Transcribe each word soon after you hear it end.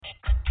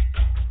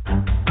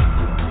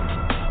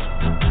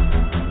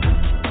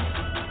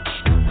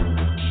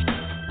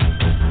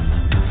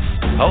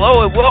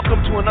Hello and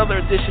welcome to another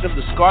edition of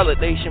the Scarlet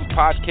Nation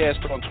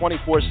podcast on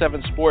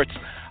 24/7 Sports.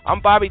 I'm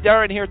Bobby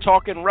Darren here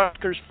talking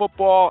Rutgers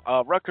football.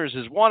 Rutgers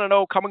is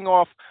 1-0 coming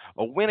off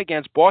a win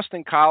against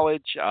Boston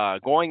College,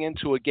 going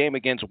into a game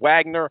against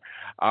Wagner.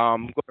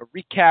 I'm going to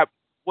recap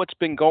what's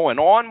been going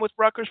on with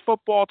Rutgers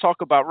football,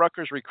 talk about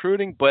Rutgers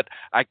recruiting, but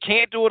I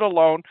can't do it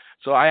alone,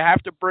 so I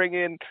have to bring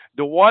in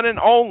the one and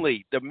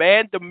only, the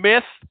man, the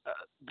myth,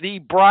 the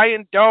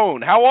Brian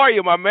Doan. How are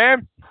you, my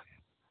man?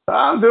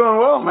 I'm doing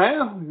well,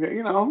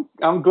 man.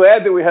 I'm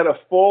glad that we had a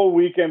full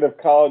weekend of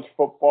college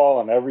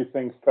football and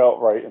everything felt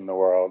right in the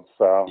world.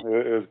 So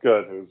it was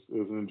good. It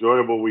was an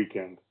enjoyable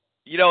weekend.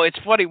 It's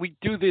funny. We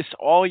do this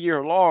all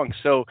year long,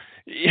 so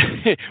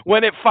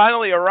when it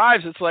finally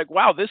arrives, it's like,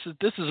 wow, this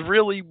is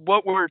really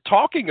what we're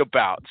talking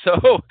about.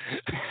 So,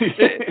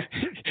 it's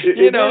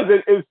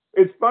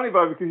funny,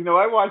 Bob, because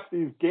I watch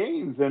these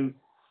games and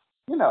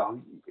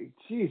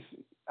geez,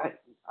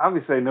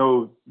 obviously I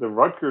know the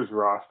Rutgers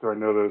roster. I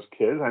know those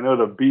kids. I know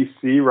the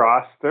BC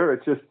roster.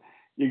 It's just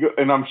you go,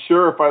 and I'm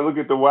sure if I look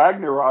at the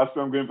Wagner roster,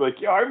 I'm going to be like,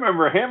 yeah, I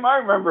remember him.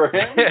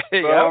 So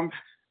yep.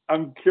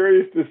 I'm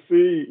curious to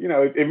see.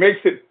 It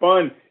makes it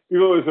fun.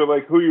 People always are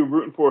like, who are you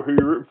rooting for? Who are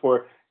you rooting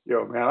for?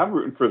 Man, I'm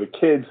rooting for the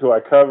kids who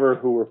I cover,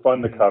 who were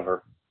fun to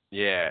cover.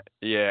 Yeah,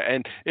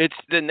 and it's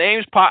the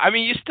names pop. I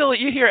mean, you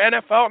hear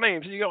NFL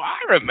names, and you go, I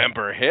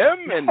remember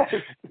him, and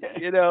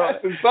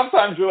Yes, and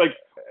sometimes you're like,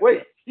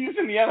 wait, he's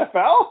in the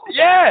NFL?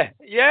 Yeah,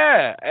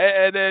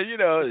 and then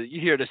you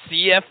hear the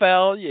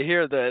CFL, you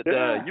hear the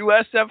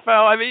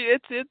USFL. I mean,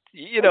 it's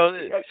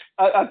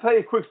I'll tell you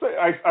a quick story.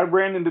 I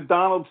ran into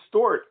Donald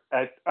Stewart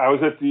I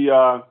was at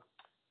the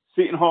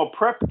Seton Hall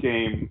Prep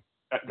game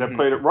that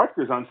played at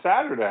Rutgers on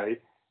Saturday.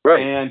 Right.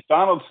 And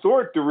Donald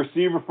Stewart, the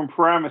receiver from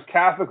Paramus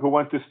Catholic who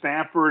went to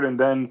Stanford and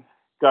then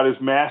got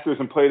his master's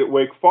and played at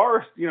Wake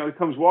Forest, he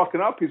comes walking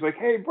up. He's like,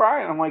 hey,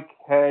 Brian. I'm like,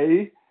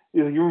 hey.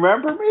 He's like, you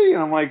remember me?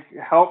 And I'm like,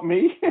 help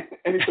me?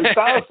 And he's like,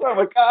 Donald Stewart. I'm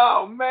like,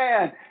 oh,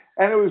 man.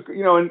 And it was,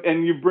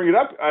 and you bring it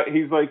up.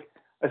 He's like,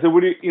 I said,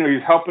 what do you,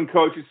 he's helping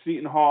coach at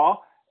Seton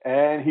Hall.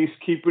 And he's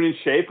keeping in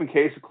shape in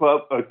case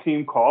a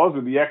team calls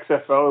or the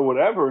XFL or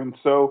whatever. And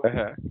so,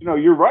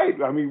 you're right.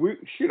 I mean,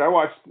 I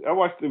watched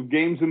the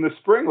games in the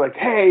spring, like,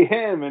 hey,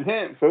 him and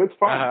him. So it's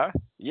fun.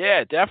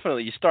 Yeah,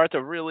 definitely. You start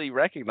to really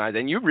recognize,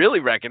 and you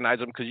really recognize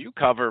them because you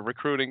cover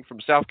recruiting from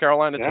South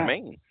Carolina to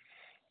Maine.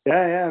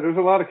 Yeah. There's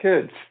a lot of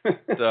kids.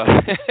 So,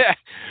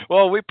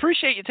 well, we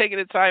appreciate you taking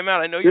the time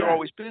out. I know you're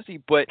always busy,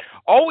 but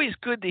always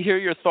good to hear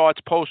your thoughts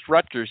post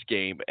Rutgers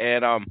game.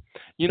 And a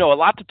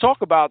lot to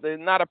talk about.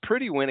 Not a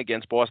pretty win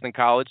against Boston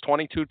College,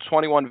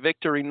 22-21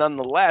 victory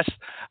nonetheless.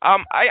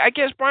 I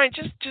guess, Brian,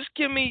 just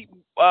give me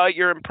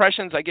your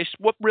impressions. I guess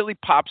what really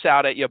pops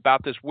out at you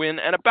about this win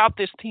and about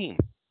this team.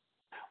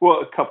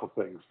 Well, a couple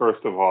things.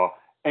 First of all,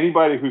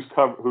 anybody who's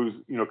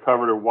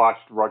covered or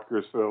watched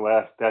Rutgers for the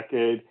last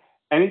decade.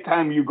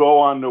 Anytime you go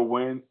on the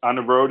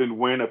road and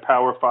win a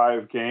Power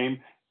 5 game,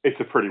 it's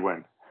a pretty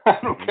win. I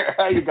don't care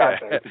how you got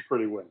there, it's a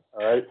pretty win.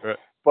 All right.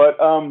 But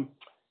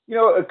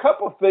a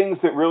couple of things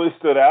that really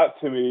stood out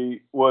to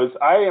me was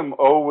I am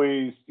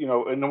always,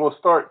 and then we'll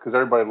start because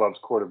everybody loves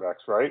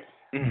quarterbacks, right?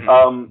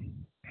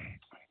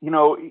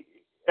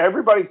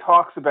 Everybody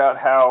talks about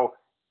how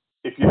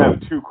if you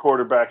have two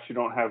quarterbacks, you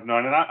don't have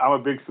none, and I'm a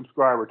big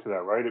subscriber to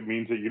that, right? It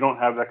means that you don't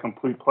have that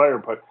complete player,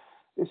 but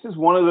this is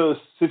one of those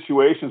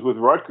situations with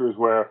Rutgers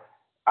where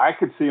I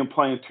could see him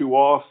playing two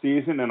all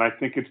season, and I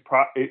think it's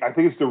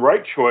the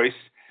right choice,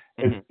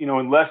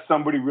 unless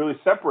somebody really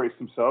separates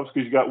themselves,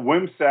 because you got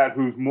Wimsatt,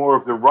 who's more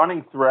of the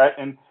running threat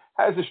and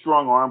has a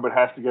strong arm, but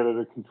has to get it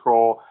under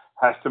control,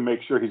 has to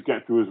make sure he's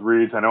getting through his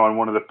reads. I know on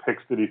one of the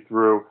picks that he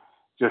threw,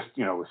 just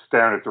was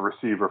staring at the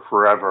receiver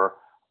forever.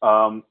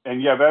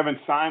 And you have Evan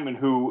Simon,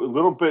 who a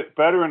little bit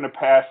better in the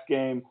pass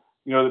game.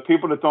 The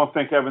people that don't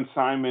think Evan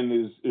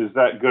Simon is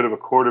that good of a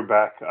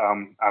quarterback,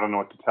 I don't know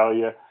what to tell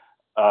you.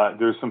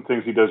 There's some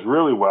things he does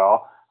really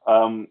well,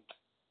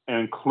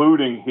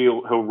 including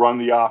he'll run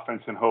the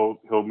offense and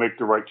he'll make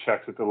the right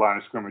checks at the line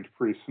of scrimmage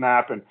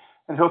pre-snap, and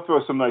he'll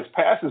throw some nice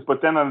passes.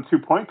 But then on the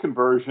 2-point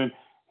conversion,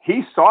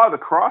 he saw the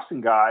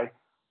crossing guy,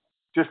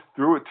 just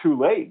threw it too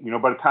late.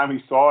 By the time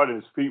he saw it,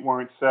 his feet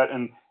weren't set.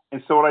 And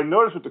so what I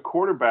noticed with the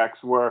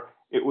quarterbacks were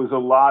it was a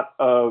lot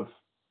of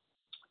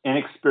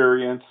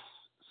inexperience,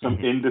 some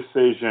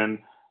indecision,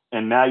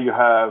 and now you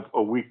have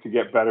a week to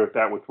get better at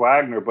that with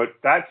Wagner. But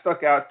that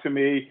stuck out to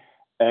me.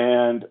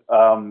 And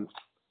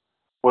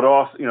what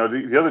else?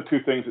 The other two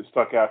things that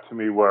stuck out to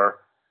me were,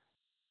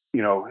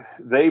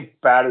 they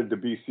battered the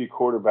BC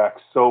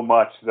quarterback so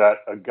much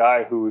that a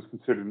guy who was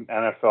considered an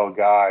NFL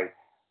guy,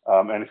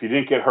 and if he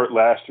didn't get hurt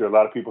last year, a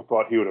lot of people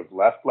thought he would have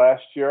left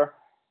last year,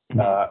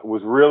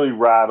 was really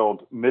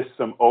rattled, missed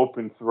some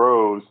open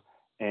throws.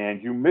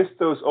 And you miss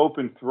those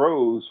open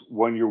throws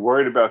when you're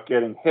worried about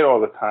getting hit all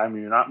the time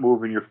and you're not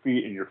moving your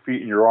feet and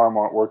your arm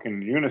aren't working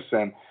in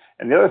unison.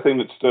 And the other thing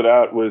that stood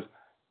out was,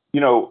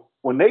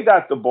 when they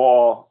got the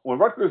ball, when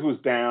Rutgers was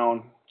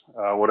down,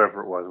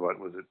 whatever it was,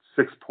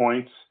 6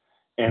 points,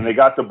 and they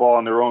got the ball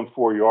on their own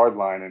 4-yard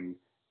line, and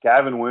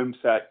Gavin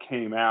Wimsatt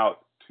came out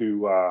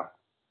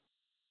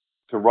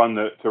to run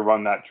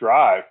that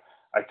drive,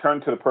 I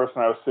turned to the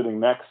person I was sitting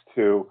next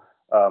to,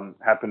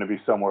 happened to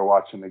be somewhere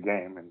watching the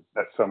game, and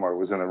that somewhere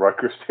was in the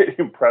Rutgers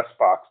Stadium press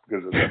box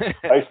because of the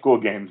high school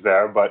games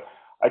there. But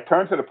I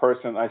turned to the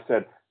person and I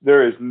said,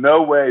 there is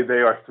no way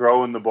they are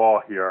throwing the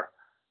ball here,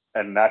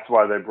 and that's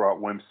why they brought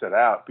Wimsatt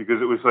out,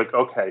 because it was like,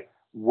 okay,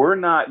 we're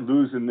not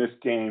losing this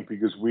game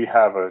because we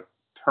have a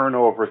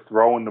turnover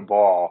throwing the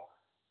ball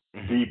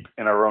deep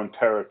in our own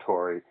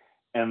territory.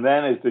 And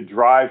then as the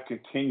drive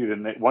continued,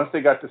 and once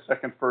they got the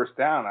second first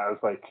down, I was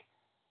like,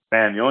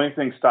 man, the only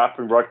thing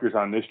stopping Rutgers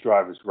on this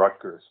drive is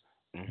Rutgers.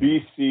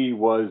 BC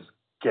was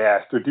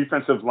gassed. Their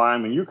defensive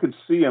linemen, you could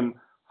see them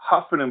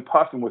huffing and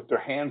puffing with their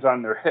hands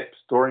on their hips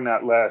during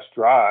that last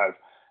drive.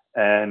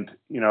 And,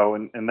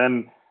 and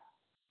then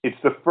it's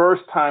the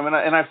first time, and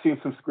I've seen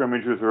some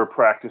scrimmages or a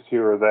practice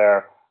here or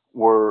there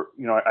where,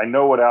 I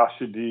know what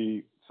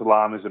Al-Shadi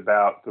Salam is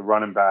about, the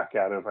running back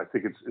out of, I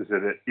think is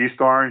it East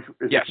Orange?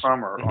 Yes. It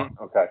from? Or,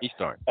 okay. East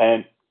Orange.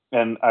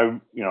 And I,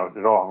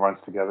 it all runs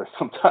together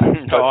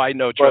sometimes. No, I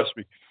know, trust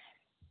me.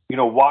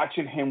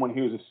 Watching him when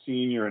he was a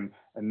senior and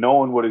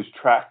knowing what his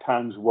track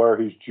times were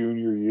his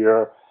junior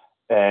year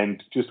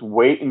and just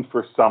waiting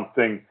for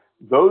something,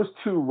 those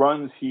two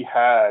runs he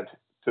had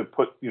to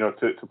put,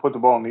 to put the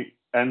ball in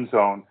the end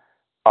zone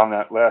on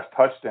that last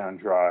touchdown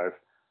drive,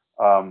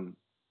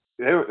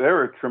 they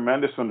were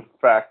tremendous in the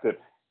fact that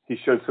he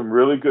showed some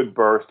really good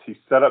burst. He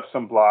set up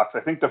some blocks. I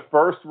think the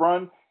first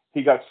run,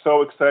 he got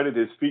so excited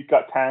his feet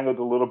got tangled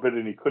a little bit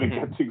and he couldn't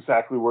get to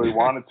exactly where he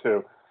wanted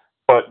to.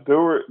 But there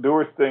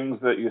were things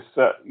that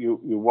you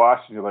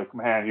watched and you're like,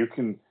 man, you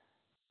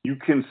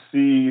can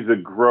see the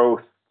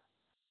growth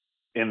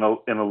in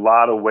a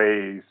lot of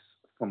ways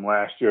from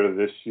last year to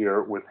this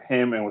year with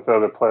him and with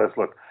other players.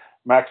 Look,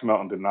 Max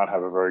Melton did not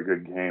have a very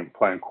good game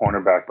playing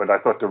cornerback, but I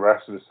thought the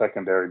rest of the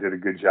secondary did a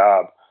good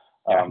job.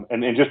 Yeah.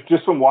 And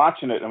just from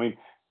watching it, I mean,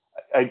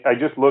 I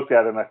just looked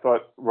at it and I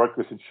thought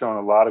Rutgers had shown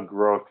a lot of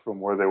growth from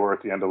where they were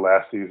at the end of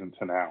last season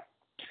to now.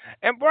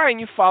 And Brian,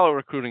 you follow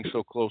recruiting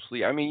so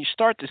closely. I mean, you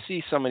start to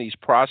see some of these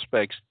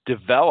prospects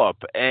develop,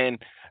 and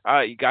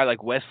a guy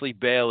like Wesley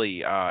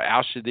Bailey,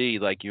 Al-Shadi,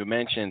 like you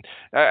mentioned.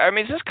 I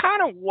mean, is this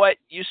kind of what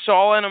you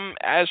saw in them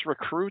as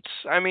recruits?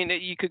 I mean,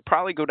 you could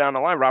probably go down the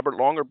line. Robert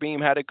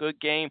Longerbeam had a good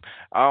game.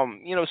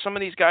 Some of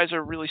these guys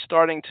are really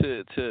starting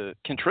to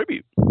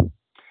contribute.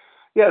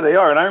 Yeah, they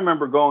are. And I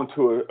remember going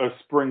to a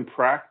spring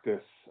practice,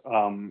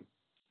 and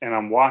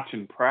I'm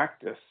watching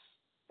practice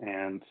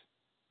and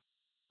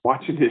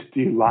watching this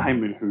D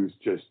lineman who's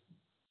just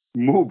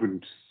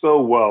moving so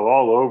well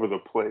all over the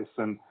place.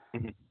 And,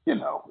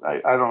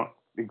 I don't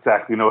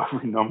exactly know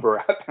every number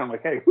out there. I'm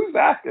like, hey, who's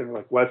that? And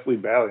like Wesley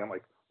Bailey. I'm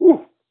like,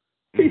 ooh,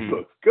 he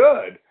looks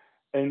good.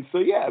 And so,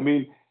 yeah, I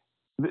mean,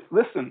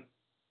 listen,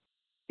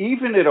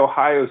 even at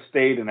Ohio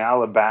State and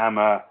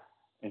Alabama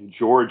and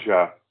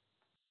Georgia,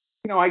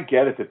 I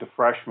get it that the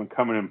freshmen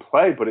come in and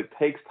play, but it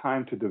takes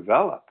time to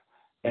develop.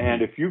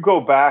 And if you go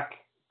back,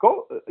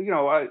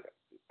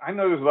 I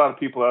know there's a lot of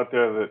people out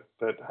there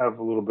that have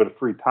a little bit of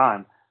free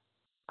time.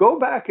 Go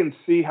back and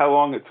see how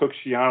long it took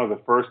Schiano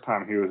the first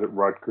time he was at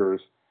Rutgers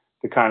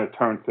to kind of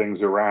turn things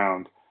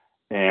around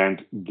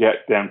and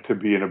get them to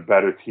be in a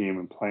better team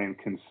and playing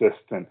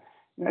consistent.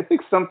 And I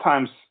think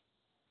sometimes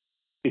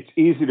it's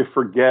easy to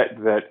forget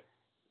that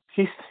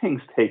these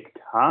things take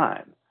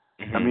time.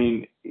 I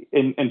mean,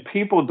 and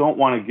people don't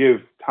want to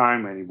give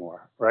time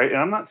anymore, right?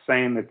 And I'm not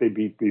saying that they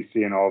beat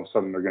BC and all of a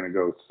sudden they're going to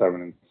go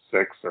 7-6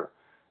 or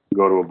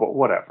go to a bowl,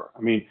 whatever.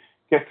 I mean,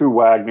 get through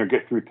Wagner,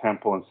 get through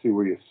Temple, and see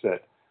where you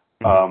sit.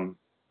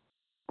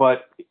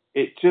 But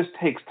it just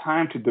takes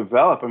time to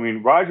develop. I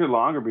mean, Roger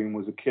Longerbeam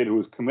was a kid who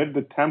was committed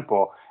to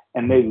Temple,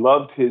 and they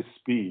loved his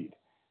speed.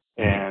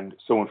 And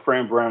so when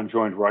Fran Brown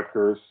joined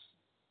Rutgers,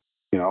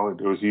 it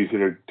was easy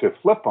to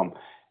flip him.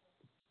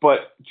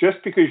 But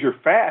just because you're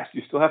fast,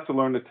 you still have to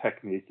learn the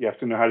technique. You have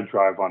to know how to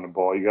drive on the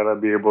ball. You got to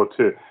be able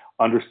to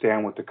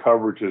understand what the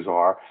coverages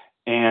are.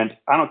 And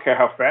I don't care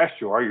how fast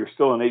you are, you're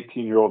still an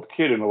 18-year-old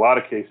kid in a lot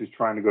of cases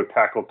trying to go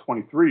tackle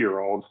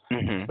 23-year-olds,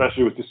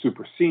 especially with the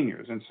super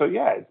seniors. And so,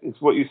 yeah, it's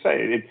what you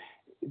say.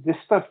 This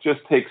stuff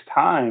just takes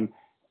time,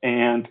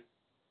 and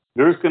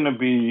there's going to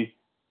be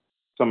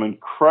some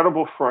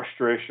incredible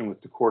frustration with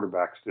the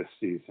quarterbacks this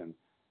season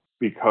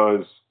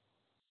because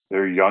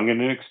they're young and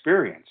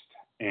inexperienced.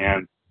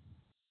 And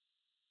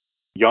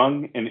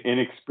young and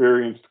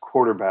inexperienced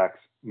quarterbacks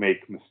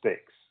make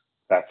mistakes.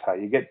 That's how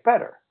you get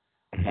better.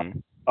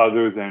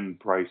 Other than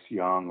Bryce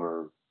Young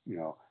or,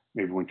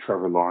 maybe when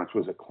Trevor Lawrence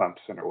was at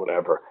Clemson or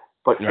whatever.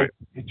 But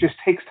it just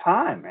takes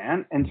time,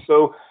 man. And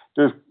so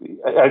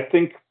I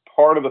think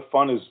part of the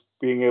fun is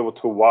being able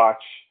to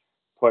watch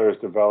players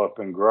develop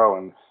and grow.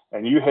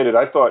 And you hit it.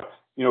 I thought,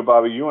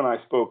 Bobby, you and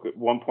I spoke at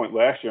one point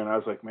last year, and I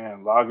was like,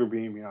 man,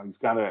 Longerbeam, he's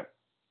got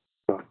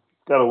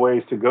a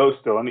ways to go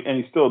still, and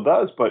he still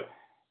does. But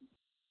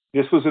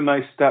this was a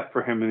nice step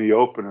for him in the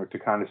opener to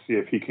kind of see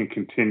if he can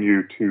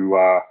continue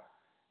to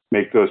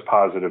make those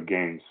positive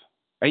gains.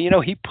 And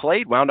he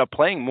wound up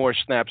playing more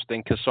snaps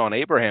than Kasson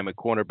Abraham at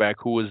cornerback,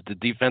 who was the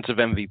defensive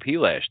MVP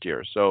last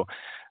year. So,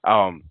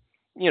 um,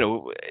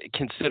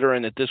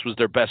 considering that this was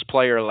their best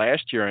player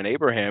last year in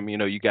Abraham,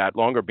 you got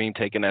Longerbeam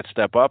taking that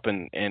step up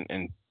and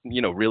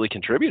really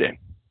contributing.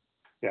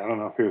 Yeah, I don't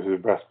know if he was the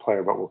best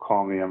player, but we'll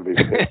call him the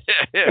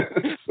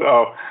MVP.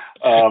 So,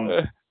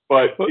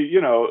 but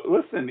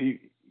listen,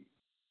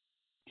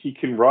 he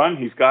can run.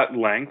 He's got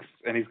length,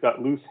 and he's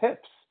got loose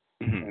hips.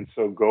 Mm-hmm. And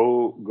so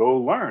go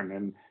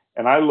learn.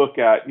 And I look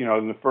at,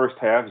 in the first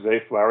half,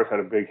 Zay Flowers had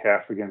a big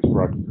half against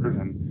Rutgers,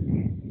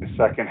 and the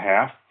second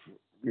half,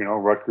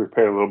 Rutgers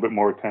paid a little bit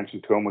more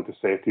attention to him with the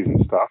safeties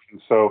and stuff.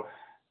 And so,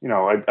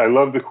 I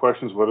love the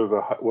questions. What are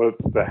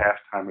the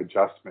halftime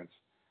adjustments?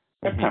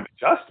 Halftime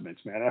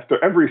adjustments, man.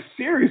 After every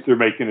series, they're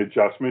making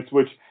adjustments,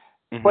 which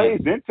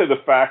plays into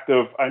the fact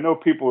of, I know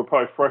people were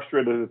probably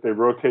frustrated that they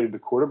rotated the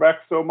quarterback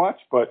so much,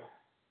 but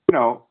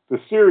the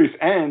series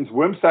ends,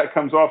 Wimsatt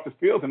comes off the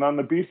field, and on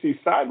the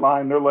BC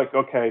sideline, they're like,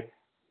 okay,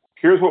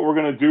 here's what we're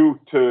going to do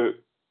to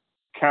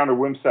counter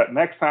Wimsatt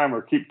next time,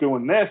 or keep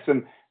doing this.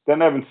 And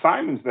then Evan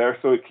Simon's there,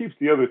 so it keeps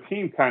the other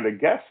team kind of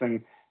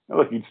guessing.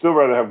 Look, you'd still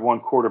rather have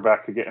one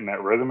quarterback to get in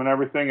that rhythm and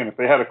everything. And if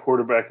they had a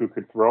quarterback who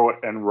could throw it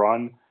and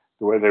run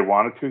the way they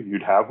wanted to,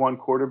 you'd have one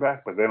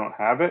quarterback, but they don't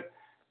have it.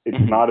 It's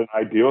not an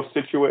ideal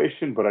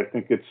situation, but I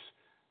think it's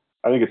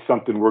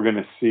something we're going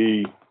to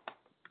see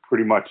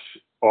pretty much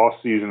all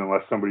season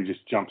unless somebody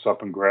just jumps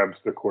up and grabs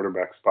the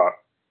quarterback spot.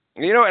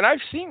 And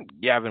I've seen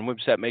Gavin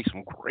Wimsatt make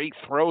some great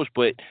throws,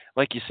 but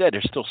like you said,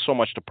 there's still so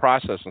much to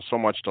process and so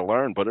much to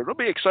learn. But it'll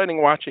be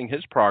exciting watching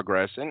his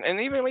progress.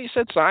 And even like you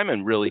said,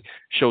 Simon really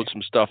showed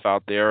some stuff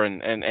out there,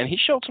 and he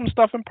showed some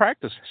stuff in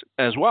practice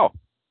as well.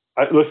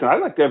 Listen, I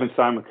liked Evan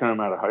Simon coming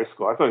out of high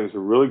school. I thought he was a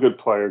really good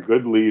player,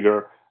 good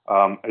leader.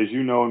 As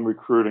you know, in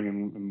recruiting,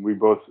 and we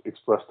both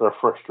expressed our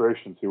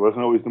frustrations, he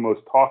wasn't always the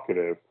most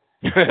talkative.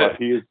 But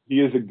he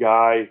is a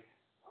guy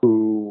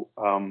who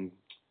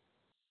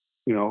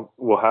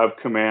will have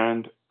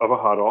command of a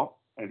huddle,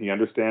 and he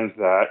understands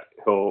that.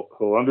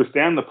 He'll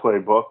understand the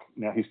playbook.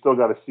 Now he's still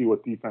got to see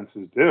what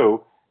defenses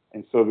do,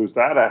 and so there's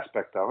that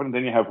aspect of it. And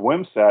then you have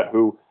Wimsatt,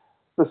 who,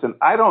 listen,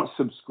 I don't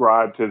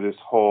subscribe to this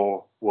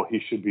whole, well, he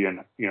should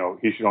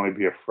only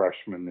be a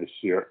freshman this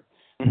year.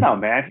 No,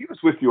 man, he was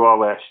with you all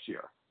last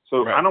year,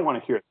 so right. I don't want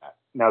to hear that.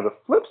 Now the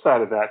flip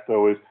side of that,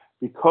 though, is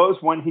because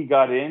when he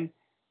got in,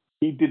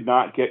 he did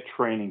not get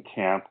training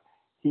camp.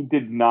 He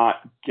did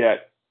not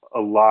get a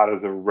lot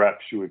of the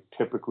reps you would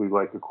typically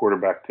like a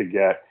quarterback to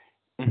get.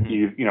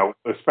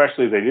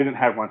 Especially they didn't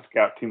have him on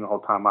scout team the whole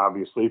time,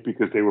 obviously,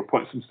 because they were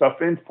putting some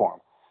stuff in for him.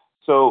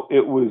 So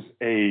it was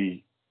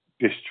a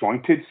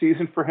disjointed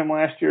season for him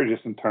last year,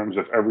 just in terms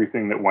of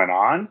everything that went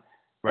on.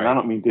 Right. And I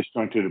don't mean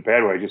disjointed in a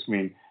bad way. I just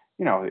mean,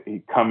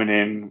 he coming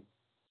in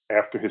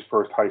after his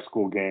first high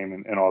school game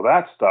and all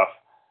that stuff.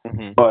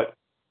 But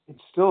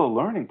it's still a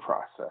learning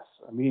process.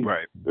 I mean,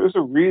 There's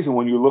a reason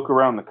when you look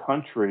around the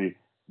country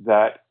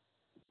that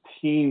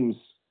teams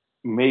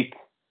make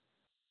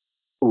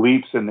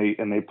leaps and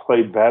they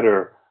play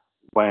better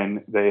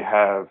when they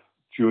have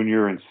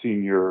junior and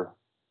senior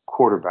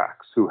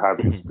quarterbacks who have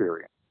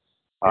experience.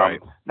 That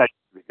can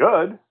be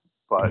good,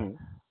 but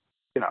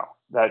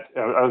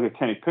I look at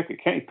Kenny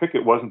Pickett. Kenny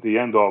Pickett wasn't the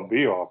end all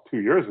be all 2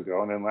 years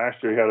ago, and then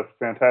last year he had a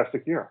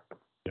fantastic year.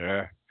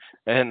 Yeah.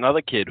 And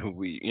another kid who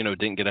we,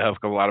 didn't get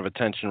a lot of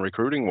attention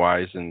recruiting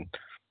wise, and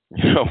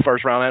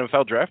first round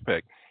NFL draft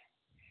pick.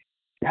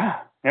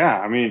 Yeah.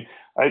 I mean,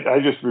 I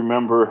just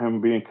remember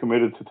him being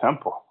committed to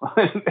Temple,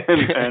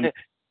 and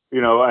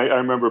I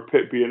remember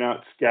Pitt being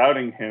out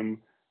scouting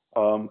him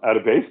at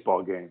a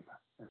baseball game.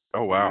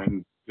 Oh wow!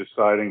 And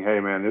deciding, hey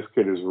man, this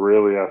kid is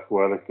really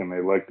athletic, and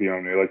they like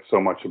so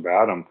much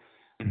about him.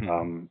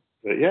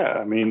 But yeah,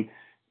 I mean,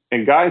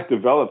 and guys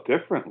develop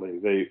differently.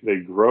 They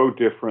grow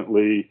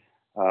differently.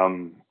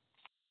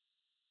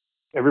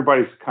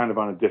 Everybody's kind of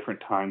on a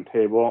different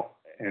timetable,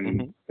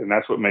 and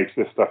that's what makes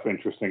this stuff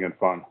interesting and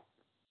fun.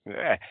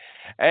 Yeah.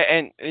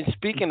 And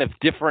speaking of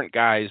different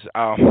guys,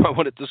 I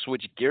wanted to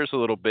switch gears a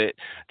little bit.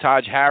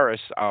 Taj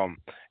Harris,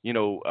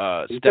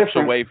 steps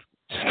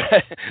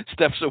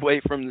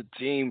away from the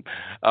team,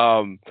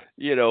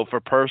 for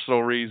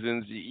personal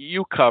reasons.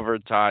 You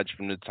covered Taj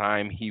from the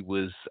time he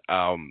was,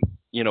 a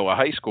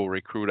high school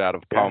recruit out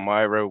of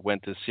Palmyra,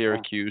 went to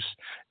Syracuse,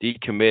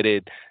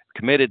 decommitted,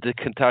 committed to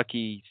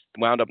Kentucky,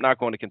 wound up not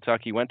going to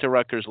Kentucky, went to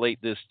Rutgers late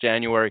this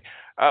January.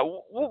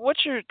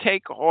 What's your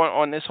take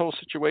on this whole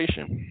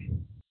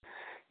situation?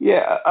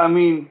 Yeah, I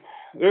mean,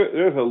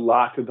 there's a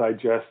lot to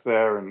digest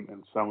there,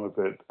 and some of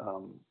it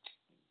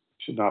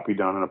should not be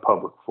done in a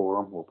public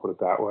forum, we'll put it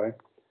that way.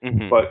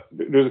 But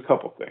there's a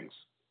couple things.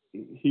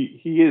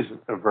 He is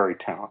a very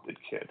talented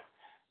kid,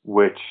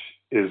 which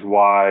is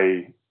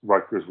why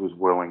Rutgers was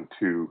willing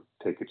to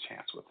take a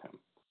chance with him,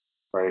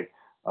 right?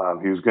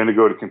 He was going to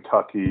go to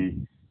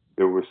Kentucky.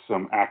 There were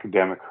some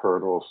academic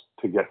hurdles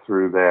to get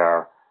through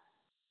there.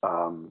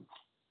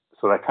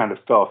 So that kind of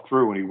fell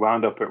through, and he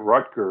wound up at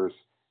Rutgers.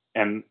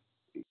 And,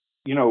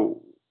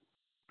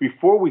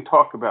 before we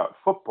talk about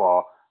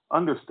football,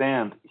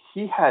 understand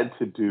he had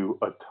to do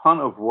a ton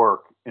of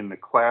work in the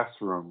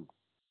classroom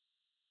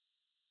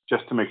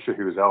just to make sure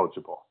he was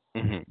eligible.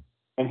 Mm-hmm.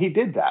 And he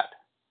did that.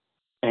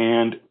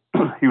 And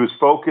he was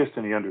focused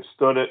and he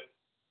understood it.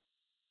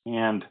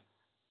 And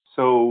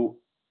so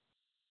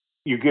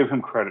you give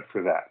him credit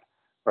for that,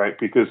 right?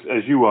 Because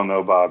as you well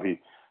know,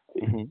 Bobby,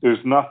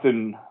 there's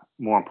nothing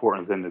more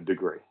important than the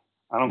degree.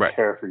 I don't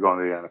care if you're going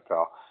to the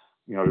NFL.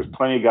 You know, there's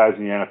plenty of guys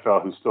in the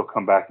NFL who still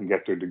come back and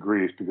get their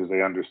degrees because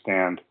they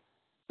understand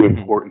the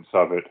importance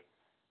of it.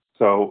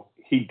 So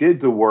he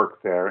did the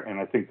work there, and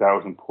I think that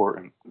was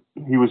important.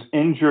 He was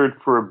injured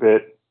for a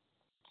bit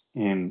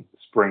in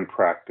spring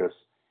practice.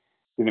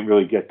 Didn't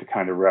really get the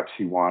kind of reps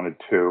he wanted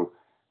to.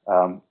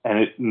 And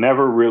it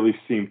never really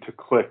seemed to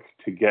click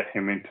to get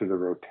him into the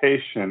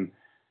rotation.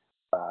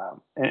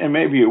 And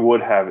maybe it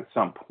would have at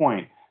some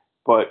point,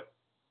 but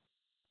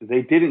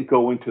they didn't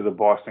go into the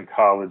Boston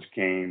College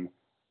game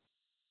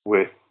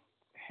with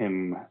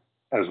him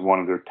as one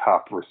of their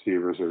top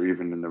receivers or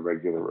even in the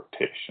regular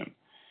rotation.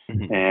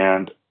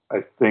 And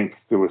I think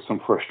there was some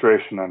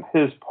frustration on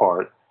his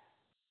part,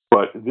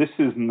 but this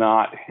is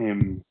not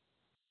him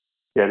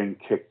getting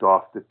kicked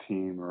off the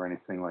team or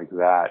anything like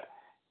that.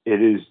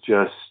 It is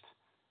just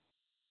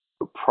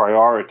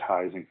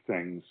prioritizing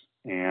things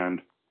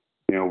and,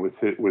 you know,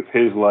 with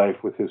his life,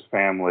 with his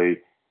family,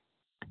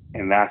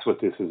 and that's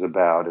what this is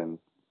about. And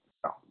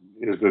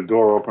is the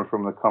door open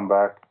from the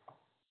comeback?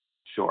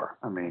 Sure.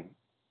 I mean,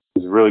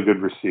 he's a really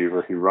good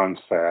receiver. He runs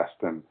fast.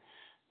 And,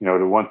 you know,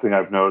 the one thing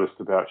I've noticed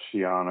about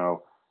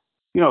Schiano,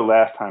 you know,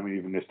 last time and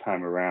even this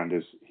time around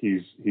is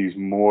he's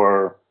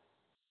more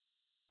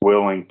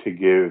willing to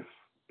give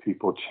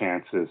people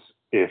chances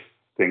if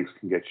things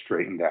can get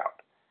straightened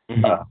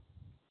out.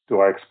 Do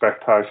I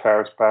expect Taj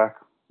Harris back?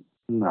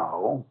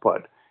 No,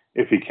 but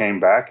if he came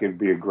back, it'd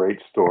be a great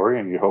story,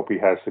 and you hope he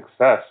has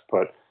success.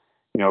 But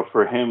you know,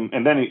 for him,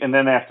 and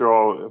then after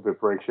all of it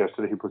breaks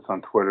yesterday, he puts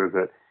on Twitter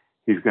that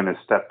he's going to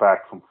step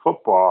back from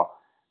football.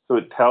 So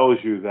it tells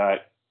you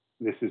that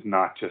this is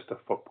not just a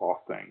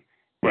football thing.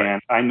 Right.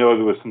 And I know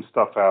there was some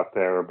stuff out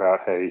there about,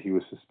 hey, he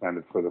was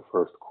suspended for the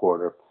first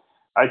quarter.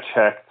 I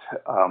checked.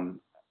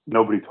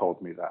 Nobody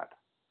told me that.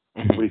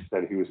 Nobody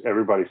said he was.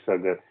 Everybody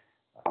said that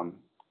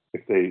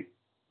if they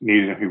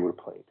needed him, he would have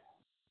played.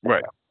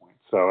 Right.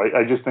 So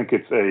I just think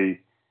it's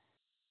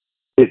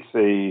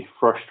a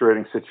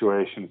frustrating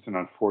situation. It's an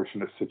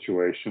unfortunate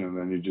situation, and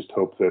then you just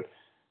hope that,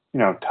 you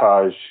know,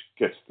 Taj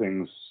gets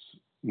things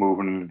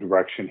moving in the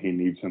direction he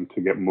needs them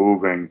to get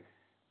moving,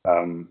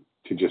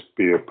 to just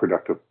be a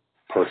productive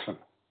person.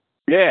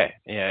 Yeah,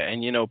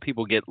 and you know,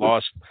 people get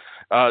lost.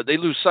 They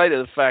lose sight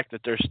of the fact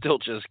that they're still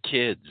just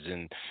kids,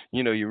 and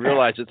you know, you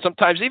realize that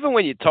sometimes, even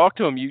when you talk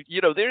to them,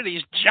 you know, they're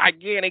these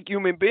gigantic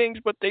human beings,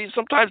 but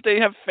sometimes they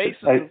have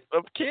faces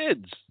of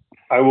kids.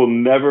 I will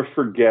never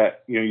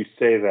forget. You know, you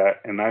say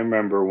that, and I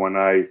remember when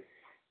I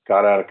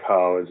got out of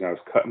college and I was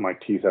cutting my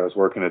teeth. I was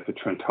working at the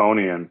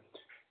Trentonian,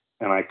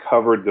 and I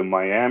covered the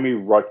Miami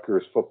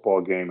Rutgers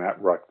football game at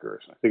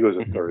Rutgers. I think it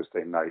was a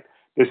Thursday night.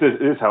 This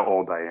is how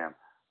old I am.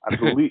 I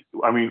believe.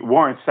 I mean,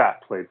 Warren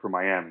Sapp played for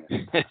Miami,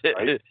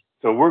 right?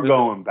 So we're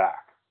going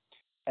back.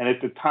 And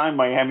at the time,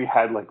 Miami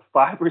had like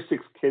 5 or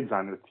 6 kids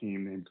on their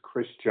team named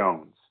Chris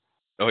Jones.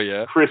 Oh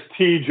yeah, Chris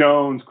T.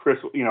 Jones,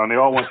 you know, and they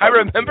all went. I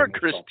remember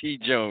Chris T.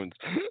 Jones.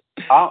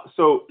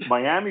 So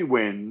Miami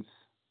wins,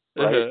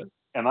 right?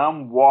 And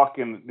I'm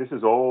walking. This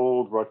is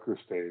old Rutgers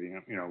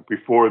Stadium, you know,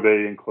 before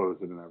they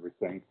enclosed it and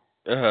everything.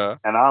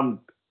 And I'm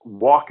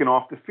walking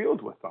off the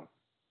field with them.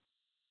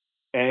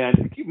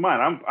 And keep in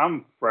mind,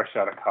 I'm fresh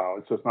out of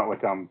college, so it's not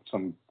like I'm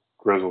some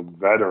grizzled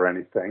vet or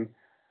anything.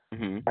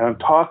 And I'm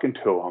talking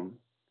to him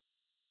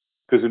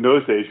because in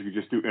those days you could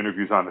just do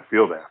interviews on the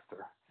field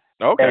after.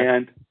 Okay.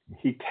 And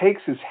he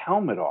takes his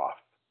helmet off,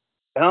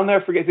 and I'll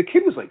never forget. The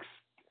kid was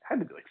had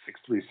to be like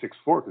 6'3",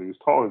 6'4", because he was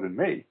taller than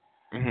me.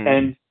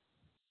 And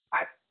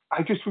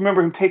I just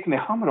remember him taking the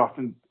helmet off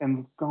and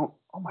going,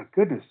 "Oh my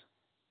goodness,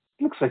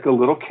 he looks like a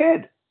little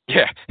kid."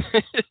 Yeah.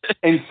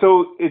 And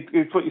so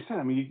it's what you said.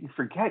 I mean, you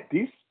forget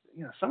these.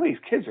 You know, some of these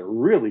kids are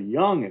really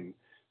young, and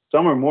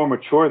some are more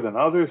mature than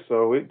others.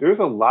 So there's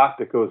a lot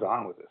that goes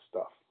on with this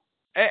stuff.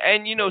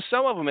 And you know,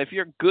 some of them, if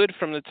you're good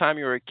from the time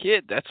you were a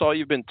kid, that's all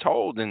you've been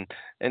told, and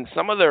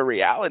some of their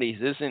realities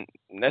isn't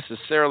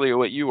necessarily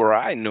what you or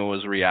I know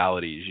as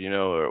realities, you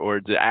know,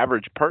 or the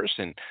average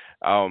person.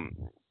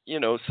 You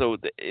know, so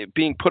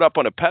being put up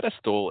on a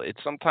pedestal, it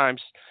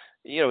sometimes,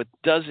 you know,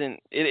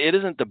 it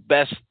isn't the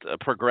best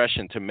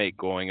progression to make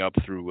going up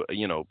through,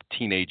 you know,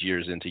 teenage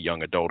years into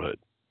young adulthood.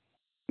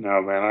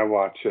 No, man, I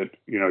watch it.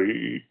 You know,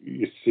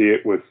 you see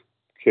it with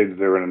kids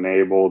that are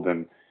enabled,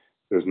 and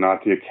there's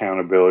not the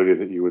accountability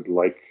that you would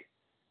like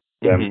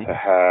them to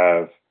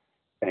have.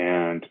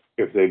 And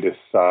if they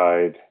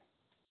decide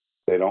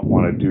they don't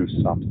want to do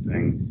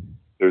something,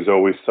 there's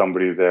always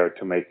somebody there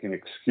to make an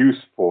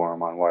excuse for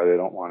them on why they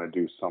don't want to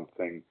do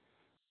something,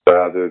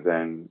 rather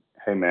than,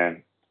 hey,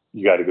 man,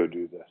 you got to go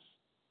do this.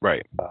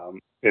 Right.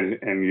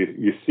 And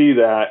you see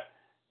that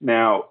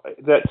now.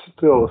 That's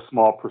still a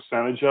small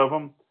percentage of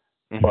them,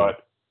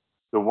 but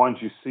the ones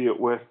you see it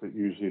with, it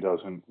usually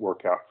doesn't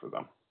work out for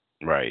them.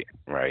 Right,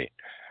 right.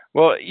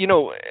 Well,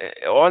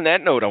 on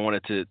that note, I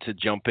wanted to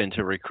jump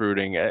into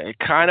recruiting.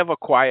 Kind of a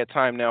quiet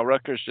time now.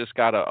 Rutgers just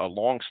got a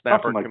long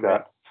snapper Something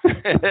like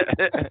commit.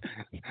 that.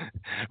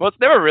 Well, it's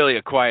never really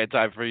a quiet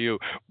time for you.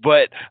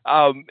 But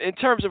in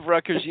terms of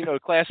Rutgers,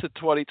 class of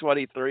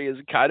 2023 is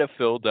kind of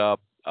filled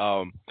up.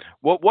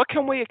 What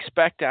can we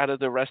expect out of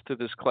the rest of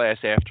this class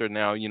after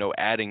now,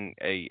 adding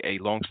a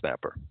long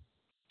snapper?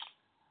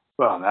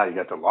 Well, now you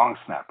got the long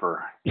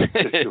snapper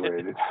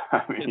situated.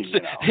 I mean,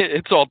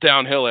 it's all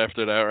downhill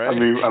after that, right?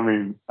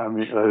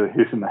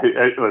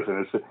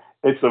 Listen,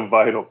 it's a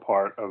vital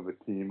part of the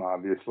team,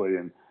 obviously,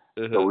 and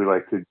so we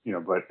like to,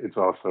 but it's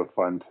also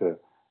fun to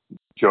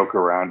joke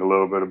around a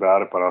little bit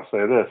about it. But I'll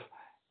say this: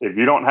 if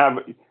you don't have,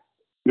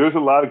 there's a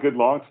lot of good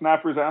long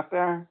snappers out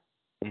there,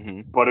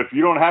 but if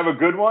you don't have a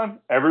good one,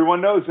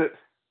 everyone knows it.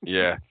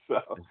 Yeah,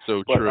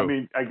 so but, true. I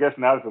mean, I guess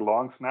now as a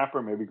long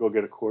snapper, maybe go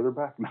get a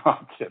quarterback. No,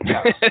 I'm kidding.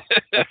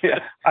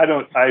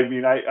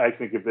 I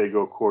think if they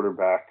go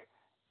quarterback,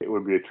 it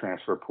would be a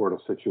transfer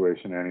portal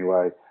situation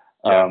anyway.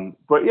 Yeah.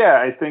 But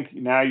yeah, I think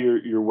now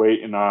you're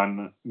waiting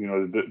on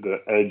the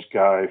edge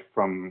guy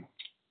from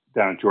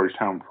down at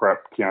Georgetown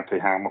Prep, Keontae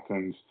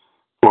Hamilton's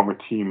former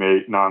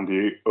teammate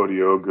Nnamdi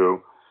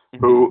Odiogu,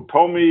 who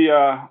told me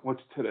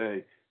what's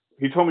today?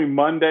 He told me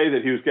Monday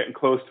that he was getting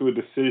close to a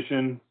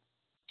decision.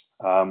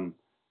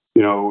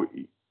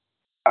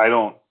 I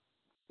don't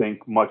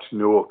think much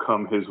new will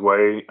come his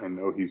way. I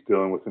know he's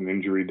dealing with an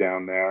injury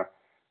down there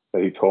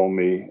that he told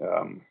me.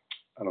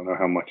 I don't know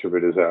how much of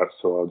it is out,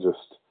 so I'll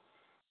just,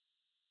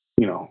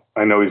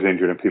 I know he's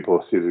injured and people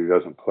will see that he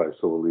doesn't play,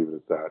 so we'll leave it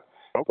at that.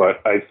 Okay.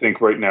 But I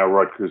think right now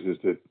Rutgers is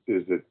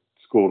the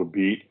school to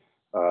beat.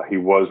 He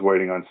was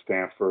waiting on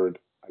Stanford.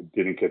 I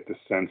didn't get the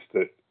sense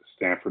that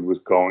Stanford was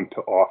going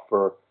to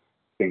offer.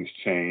 Things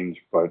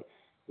change, but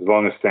as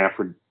long as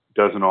Stanford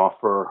doesn't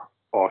offer,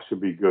 all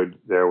should be good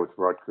there with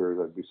Rutgers.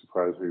 I'd be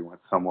surprised if he went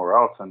somewhere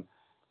else. And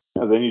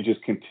then you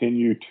just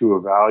continue to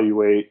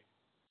evaluate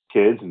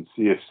kids and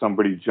see if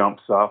somebody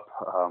jumps up.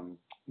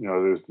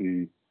 There's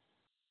the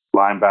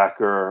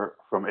linebacker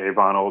from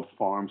Avon Old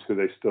Farms who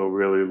they still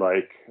really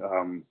like.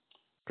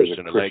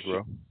 Christian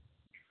Allegro,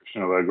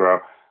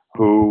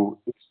 who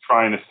is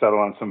trying to settle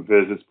on some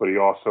visits, but he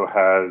also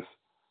has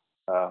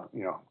a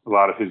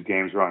lot of his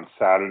games are on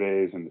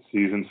Saturdays and the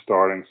season's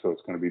starting, so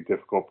it's going to be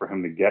difficult for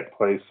him to get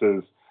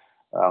places.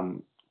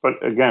 But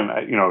again,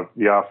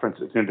 the offense,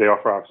 they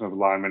offer offensive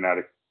linemen out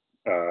of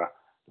the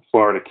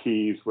Florida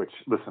Keys, which,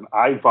 listen,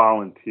 I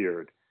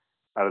volunteered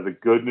out of the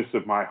goodness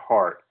of my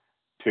heart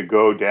to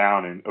go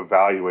down and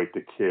evaluate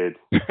the kid.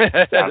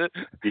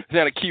 Is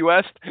that a Key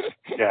West?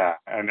 Yeah,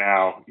 and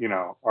now,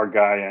 our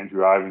guy,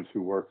 Andrew Ivins,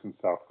 who works in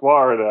South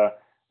Florida,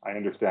 I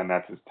understand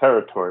that's his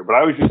territory. But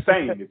I was just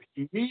saying, if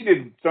he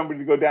needed somebody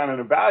to go down and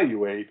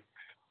evaluate,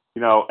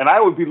 and I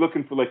would be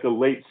looking for like a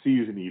late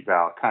season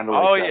eval, kind of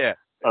like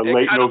a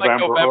late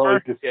November,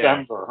 early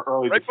December,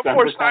 right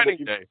before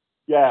signing day.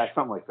 Yeah,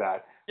 something like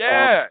that.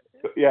 Yeah.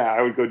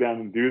 I would go down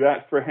and do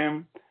that for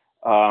him.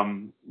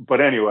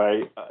 But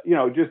anyway,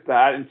 just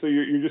that. And so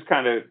you're just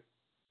kind of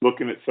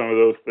looking at some of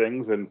those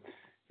things. And,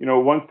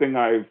 one thing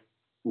I've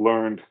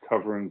learned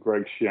covering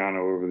Greg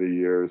Schiano over the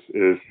years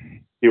is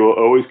he will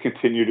always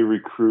continue to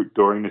recruit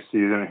during the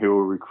season, and he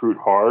will recruit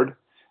hard.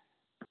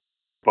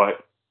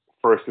 But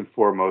first and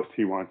foremost,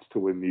 he wants to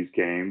win these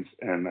games.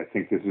 And I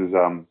think this is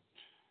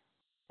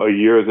a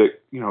year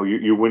that,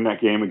 you win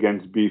that game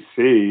against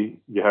BC,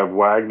 you have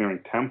Wagner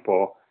and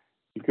Temple.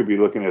 You could be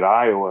looking at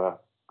Iowa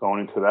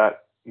going into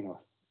that,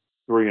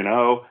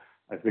 3-0.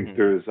 I think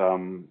there's, I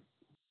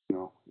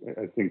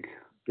think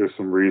there's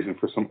some reason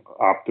for some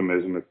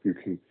optimism if you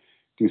can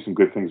do some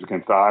good things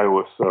against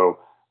Iowa. So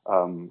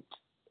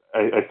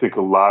I think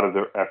a lot of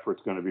their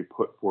effort's going to be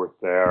put forth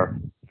there.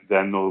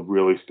 Then they'll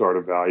really start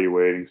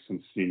evaluating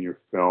some senior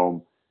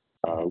film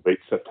late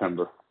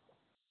September.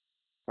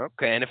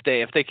 Okay, and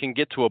if they can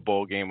get to a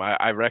bowl game,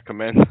 I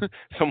recommend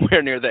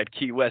somewhere near that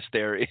Key West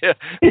area.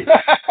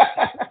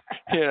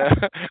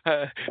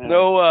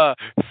 No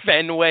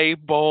Fenway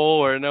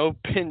Bowl or no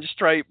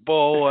Pinstripe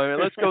Bowl. I mean,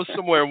 let's go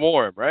somewhere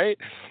warm, right?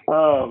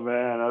 Oh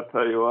man, I'll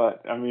tell you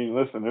what. I mean,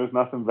 listen, there's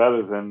nothing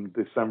better than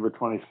December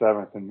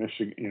 27th in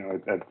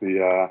Michigan. At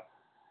the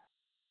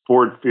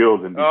Ford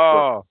Field in Detroit.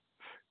 Oh.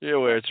 Yeah,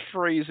 where it's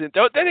freezing.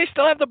 Do they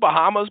still have the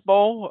Bahamas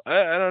Bowl?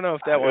 I don't know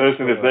if that was.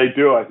 Listen, if they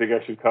do, I think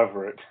I should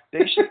cover it.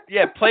 They should,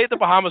 play at the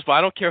Bahamas Bowl.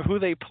 I don't care who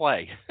they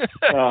play.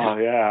 Oh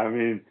yeah, I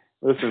mean,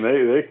 listen,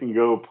 they can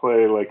go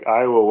play like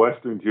Iowa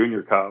Western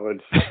Junior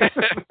College.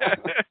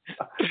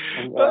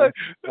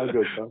 I'll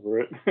go cover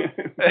it.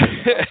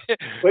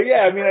 But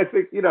yeah, I mean, I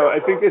think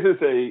this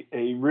is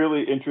a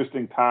really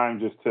interesting time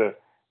just to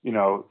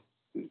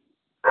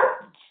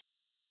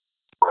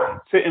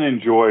sit and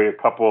enjoy a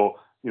couple.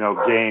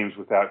 Games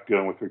without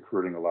dealing with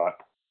recruiting a lot.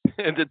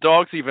 And the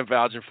dog's even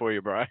vouching for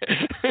you, Brian.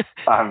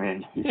 I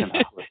mean,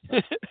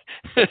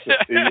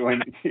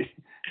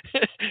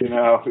 You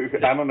know,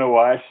 I don't know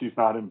why she's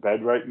not in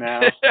bed right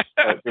now,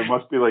 but there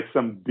must be like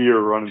some deer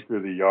running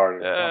through the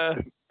yard or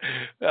something.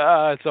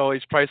 It's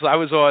always priceless. I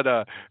was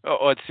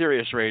on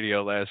Sirius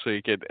Radio last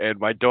week, and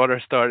my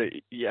daughter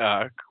started,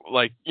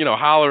 like,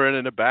 hollering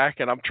in the back,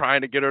 and I'm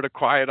trying to get her to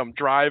quiet. I'm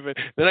driving,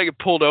 then I get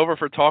pulled over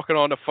for talking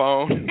on the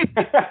phone.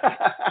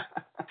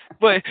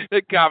 But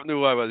the cop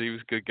knew I was. He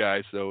was a good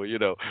guy, so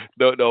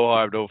no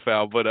harm, no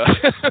foul. But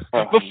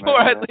before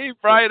I leave,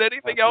 Brian,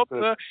 anything else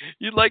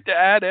you'd like to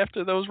add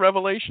after those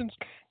revelations?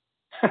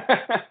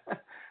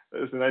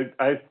 Listen,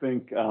 I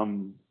think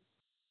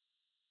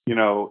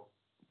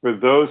for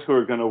those who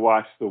are going to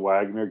watch the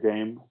Wagner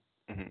game,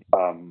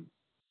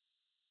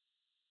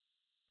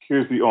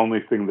 here's the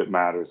only thing that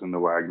matters in the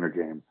Wagner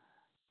game: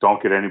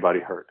 don't get anybody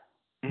hurt.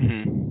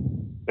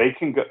 They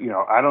can go,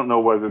 I don't know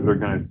whether they're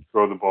going to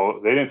throw the ball.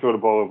 They didn't throw the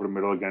ball over the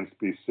middle against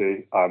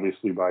BC,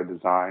 obviously by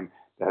design.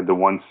 They had the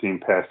one seam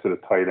pass to the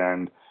tight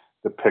end.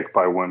 The pick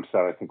by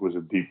Wimsatt, I think, was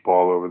a deep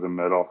ball over the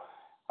middle.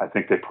 I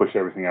think they push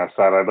everything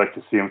outside. I'd like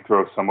to see him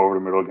throw some over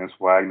the middle against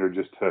Wagner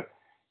just to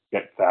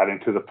get that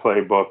into the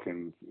playbook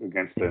and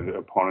against an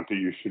opponent that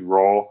you should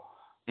roll.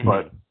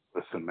 But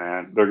listen,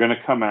 man, they're going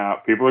to come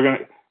out.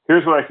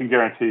 Here's what I can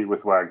guarantee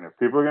with Wagner.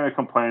 People are going to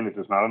complain that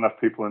there's not enough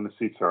people in the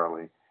seats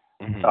early.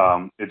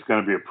 It's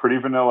going to be a pretty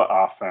vanilla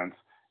offense,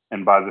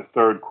 and by the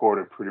third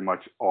quarter, pretty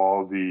much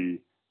all the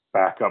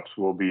backups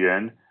will be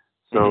in.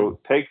 So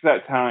take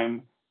that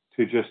time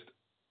to just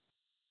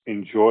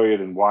enjoy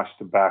it and watch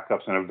the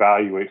backups and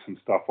evaluate some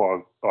stuff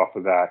off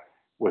of that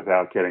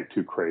without getting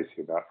too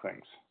crazy about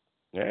things.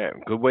 Yeah,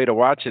 good way to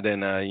watch it,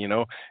 and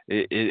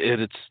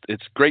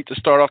it's great to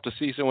start off the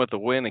season with a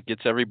win. It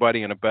gets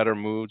everybody in a better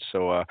mood.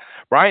 So,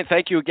 Brian,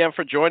 thank you again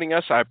for joining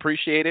us. I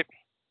appreciate it,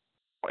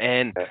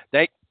 and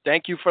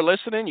Thank you for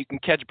listening. You can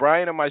catch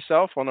Brian and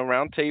myself on the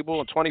Roundtable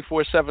and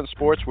 24/7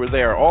 Sports. We're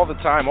there all the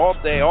time, all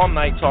day, all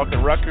night,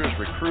 talking Rutgers,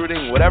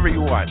 recruiting, whatever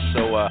you want.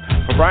 So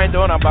for Brian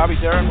Doan, I'm Bobby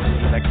Darin. We'll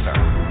see you next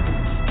time.